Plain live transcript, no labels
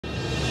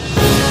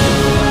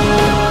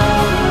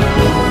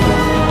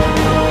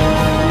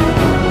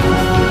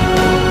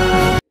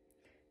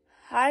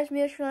guys,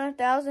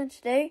 Mesh1000.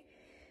 Today,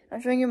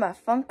 I'm showing you my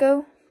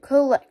Funko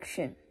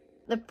collection.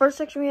 The first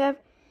section we have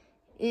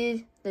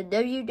is the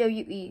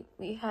WWE.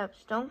 We have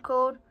Stone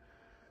Cold,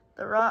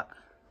 The Rock,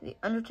 The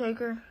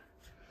Undertaker,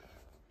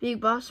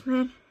 Big Boss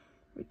Man,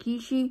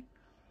 Rikishi,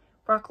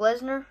 Brock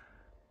Lesnar,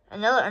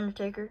 another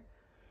Undertaker,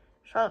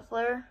 Charlotte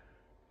Flair,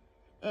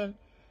 and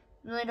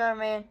 $1 Million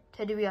Man,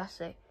 Ted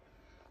DiBiase.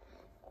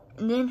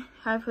 And then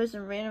I put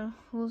some random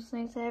little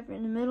things I have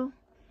in the middle.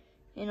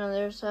 And on the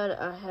other side,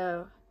 I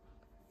have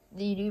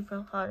the dude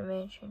from Haunted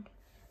Mansion.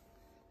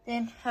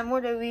 Then I have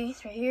more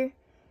WWEs right here.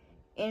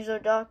 Angelo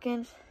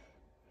Dawkins,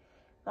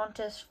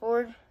 Montez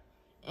Ford,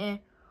 and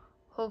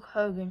Hulk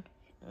Hogan.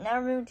 Now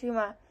moving to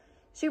my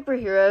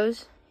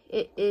superheroes.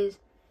 It is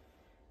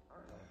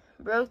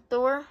Bro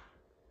Thor,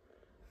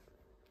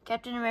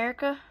 Captain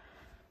America,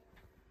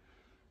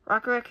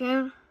 Rocket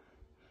Raccoon,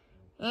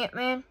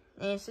 Ant-Man,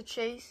 and it's a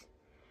Chase.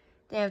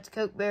 Then we have the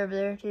Coke Bear over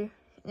there too.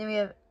 Then we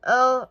have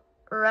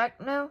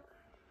Arachno,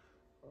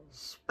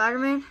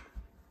 Spider-Man,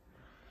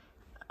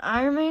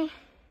 Iron Man,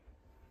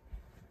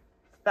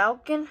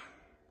 Falcon,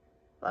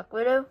 Black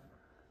Widow,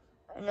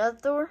 another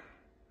Thor,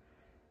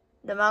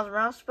 the Miles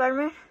Morales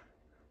Spider-Man,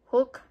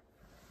 Hulk,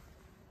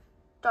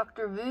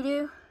 Dr.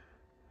 Voodoo,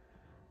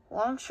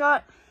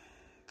 Longshot,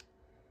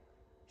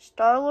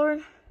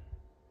 Star-Lord,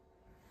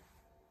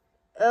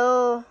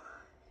 El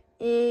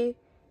Ignacio,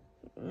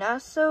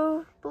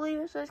 I believe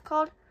that's what it's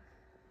called,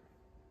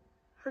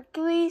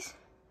 Hercules.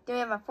 Then we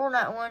have my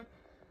Fortnite one,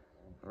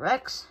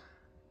 Rex.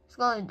 It's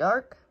glow in the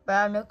dark, but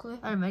I have no clue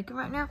how to make him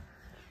right now.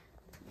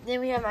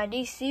 Then we have my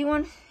DC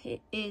one.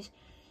 It is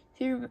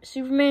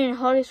Superman in a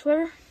holiday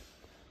sweater,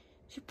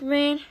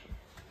 Superman,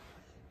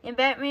 and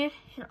Batman,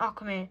 and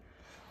Aquaman.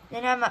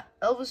 Then I have my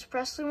Elvis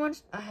Presley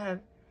ones. I have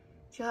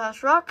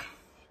Jailhouse Rock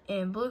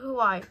and Blue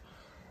Hawaii.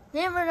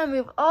 Then we're gonna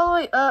move all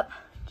the way up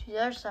to the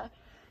other side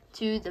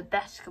to the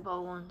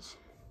basketball ones.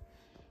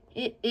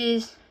 It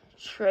is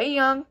Trae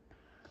Young,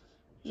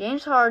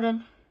 James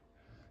Harden,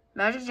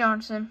 Magic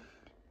Johnson,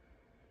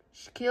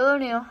 Shaquille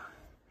O'Neal.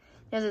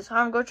 There's this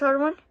Harlem Globetrotter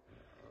one,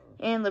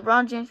 and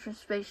LeBron James from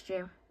Space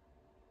Jam.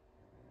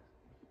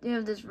 Then we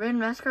have this red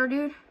NASCAR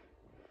dude,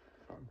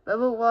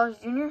 Bubba Wallace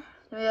Jr. Then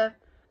we have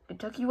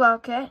Kentucky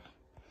Wildcat.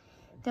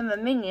 Then my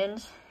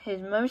Minions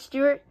is Mummy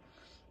Stewart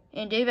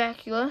and Dave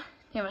Acula.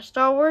 Then my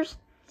Star Wars,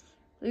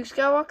 Luke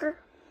Skywalker,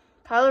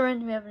 Kylo Ren.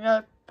 Then we have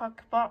another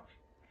Pocket Pop.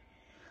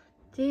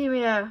 Then we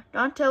have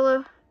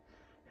Donatello,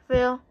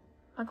 Raphael,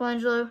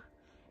 Michelangelo,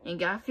 and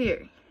Guy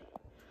Fieri.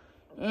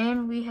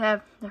 And we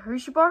have the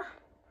Hershey Bar,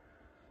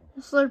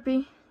 the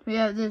Slurpee. We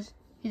have this,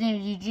 his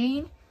name is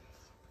Eugene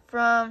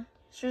from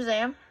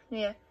Shazam.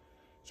 We have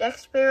Jack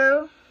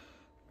Sparrow,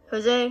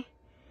 Jose,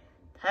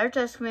 Tyler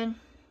Tuskman,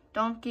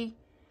 Donkey,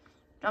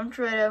 Dom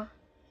Toretto,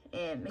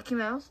 and Mickey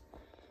Mouse.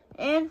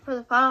 And for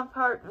the final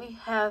part, we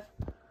have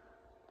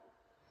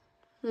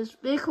this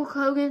big Hulk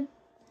Hogan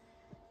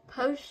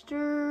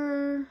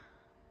poster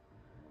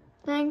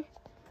thing.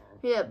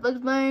 We have Bugs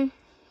Bunny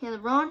and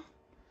LeBron,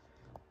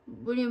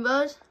 Woody and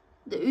Buzz,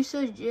 the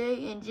Usos,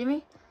 Jay and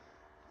Jimmy,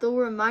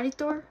 Thor and Mighty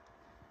Thor,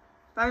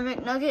 Byron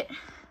McNugget,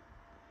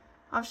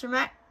 Officer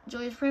Mac,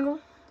 Julius Pringle,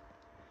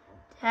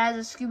 has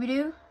a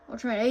Scooby-Doo,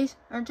 Ultraman Ace,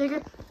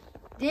 Undertaker.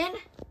 Then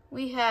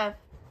we have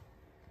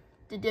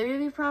the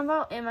WWE Prime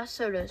Ball and my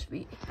sodas.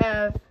 We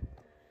have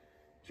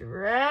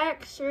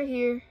Drax right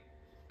here,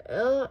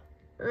 El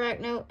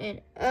Arachno,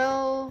 and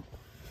El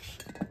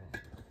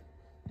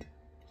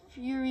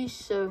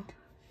Furioso.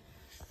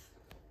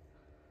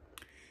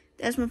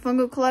 That's my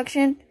Funko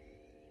collection.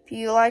 If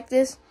you like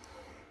this,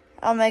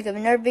 I'll make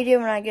another video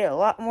when I get a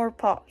lot more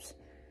pops.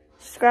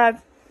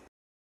 Subscribe.